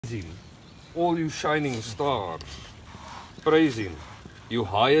Him, all you shining stars. Praise Him, you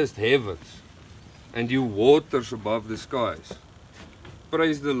highest heavens, and you waters above the skies.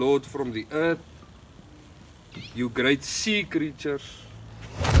 Praise the Lord from the earth, you great sea creatures,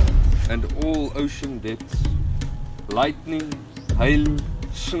 and all ocean depths. Lightning, hail,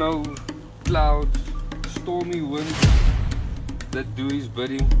 snow, clouds, stormy winds that do His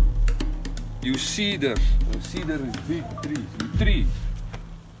bidding. You cedars, and cedar is big trees, you trees.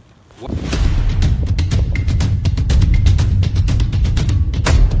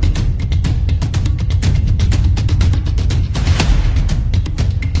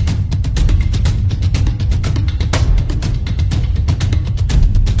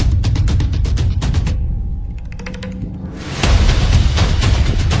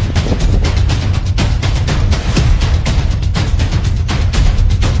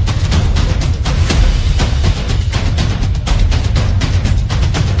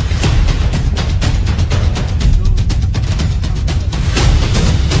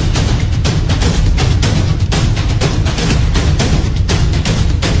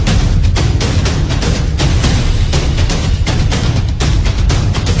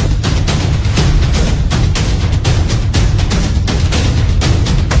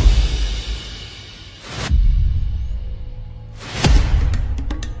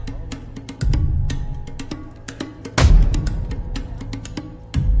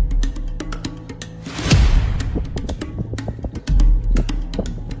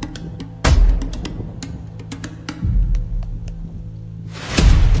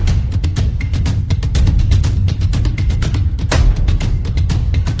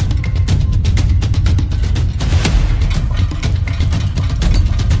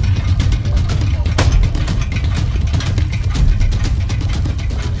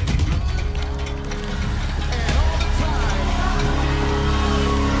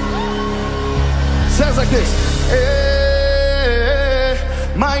 Sounds like this. Hey,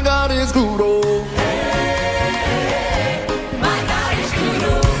 my God is good. Oh. Hey, my God is good.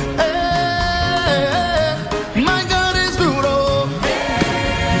 Oh. Hey, my God is good. Oh.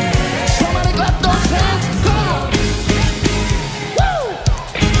 Hey. Somebody clap those hands. Come on. Woo.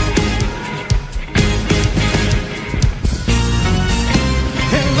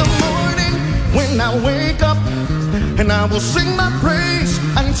 In the morning when I wake up, and I will sing my praise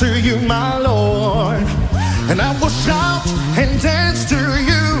unto you, my Lord. And I will shout and dance to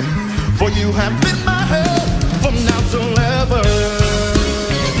you, for you have been my help from now till ever.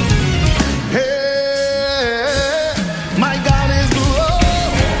 Hey, my God is good. Oh.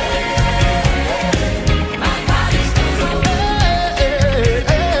 My God is good. Oh. Hey,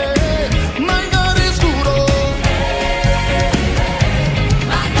 hey, my God is good. Oh.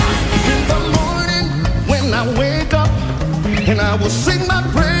 My God is good. In the morning when I wake up, and I will sing my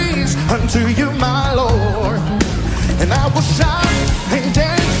praise unto you, my Lord. And I will shout and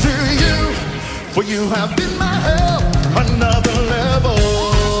dance to you, for you have been my help another level.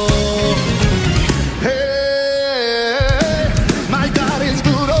 Hey, my God is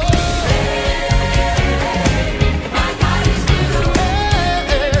good. Oh. My God is good. Oh.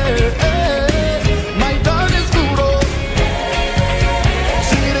 Hey, hey, my God is good. Oh.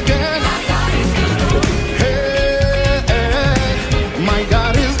 Sing it again. My God is good. Oh. Hey, my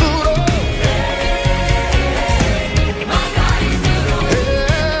God is good. Oh. My God is good. Oh. Hey,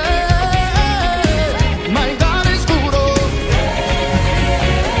 my God is good. Oh.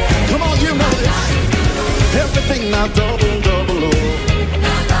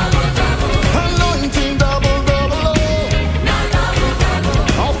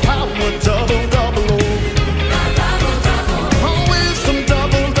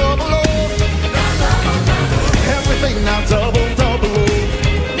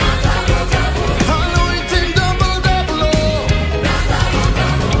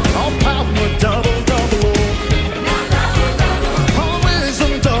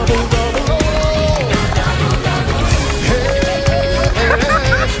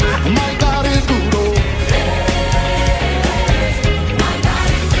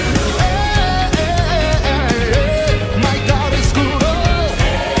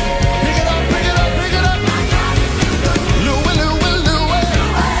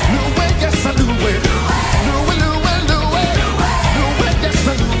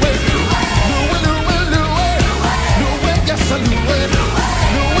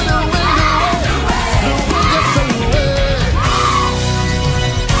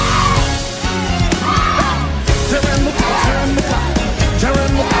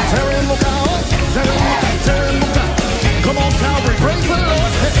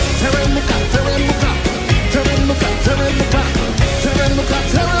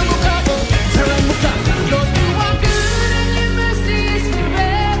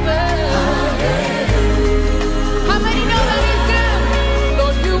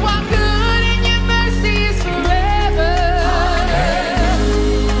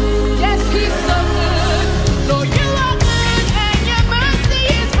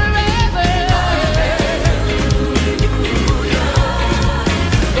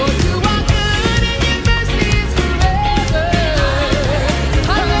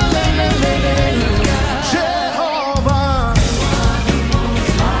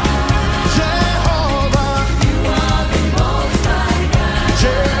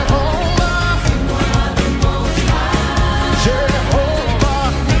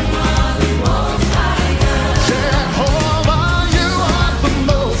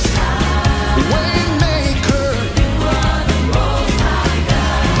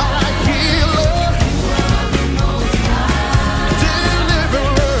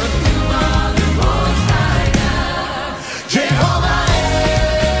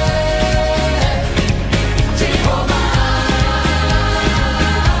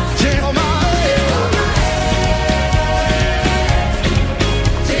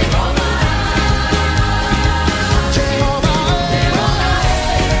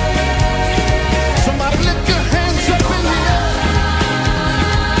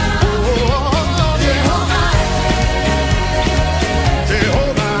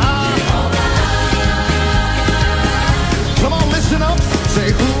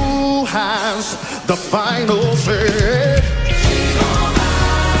 the final say.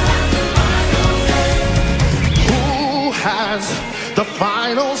 Who has the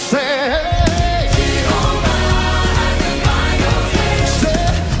final say? Say,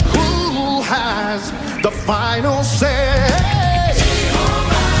 who has the final say?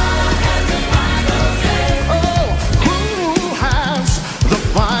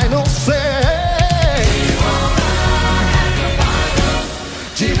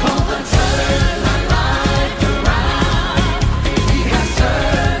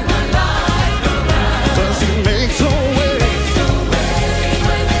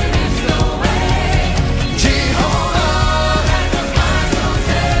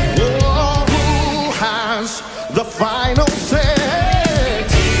 The final say.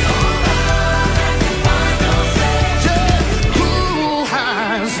 Yeah, who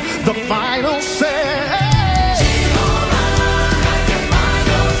has the final say?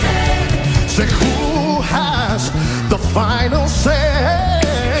 Say, who has the final say?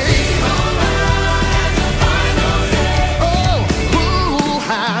 Oh, who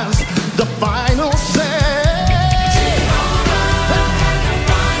has the final say?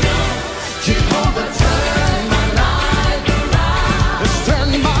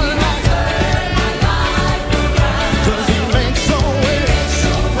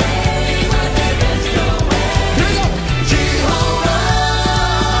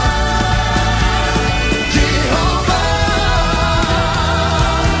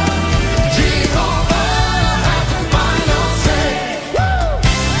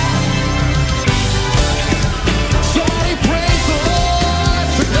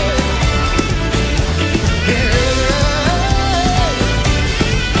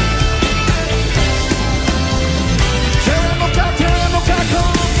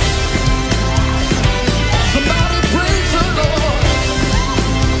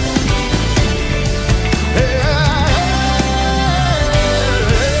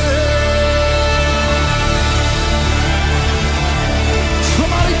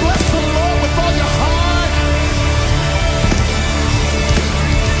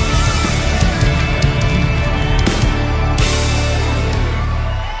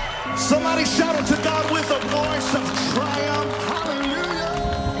 Somebody shout it to God with a voice of triumph. Hallelujah.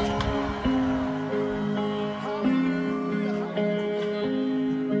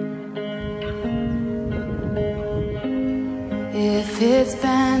 If it's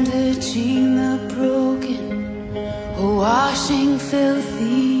bandaging the broken or washing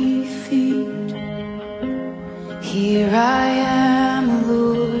filthy feet, here I am,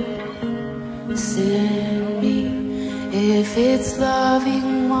 Lord, send me. If it's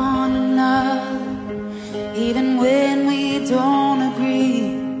loving one another, even when we don't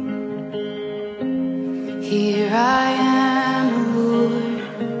agree, here I am,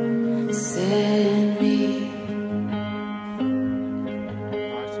 Lord, send me.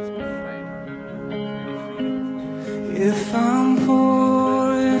 If I'm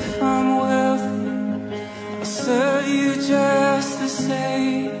poor, if I'm wealthy, I'll serve you just the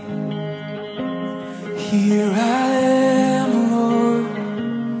same. Here I am, Lord,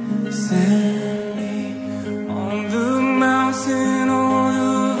 send me. On the mountain or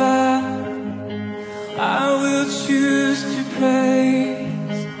the valley, I will choose to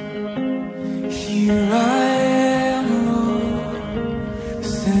praise. Here I am, Lord,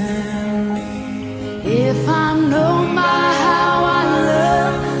 send me. If I'm known by how I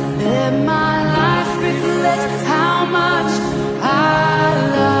love, let my life reflect how much I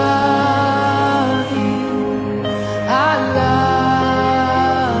love you. I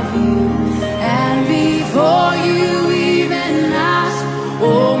love you. And before you even ask,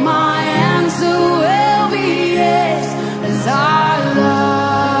 oh, my answer will be yes, 'cause I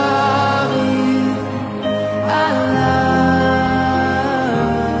love you. I love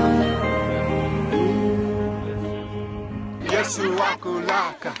you. Yesu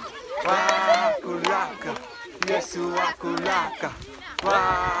wakulaka, wakulaka. Yesu wakulaka,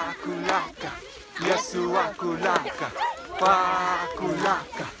 wakulaka. Yesu wakulaka,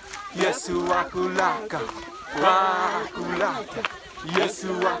 wakulaka. Yesu wakulaka, wakulaka. Yesu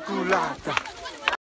wakulaka.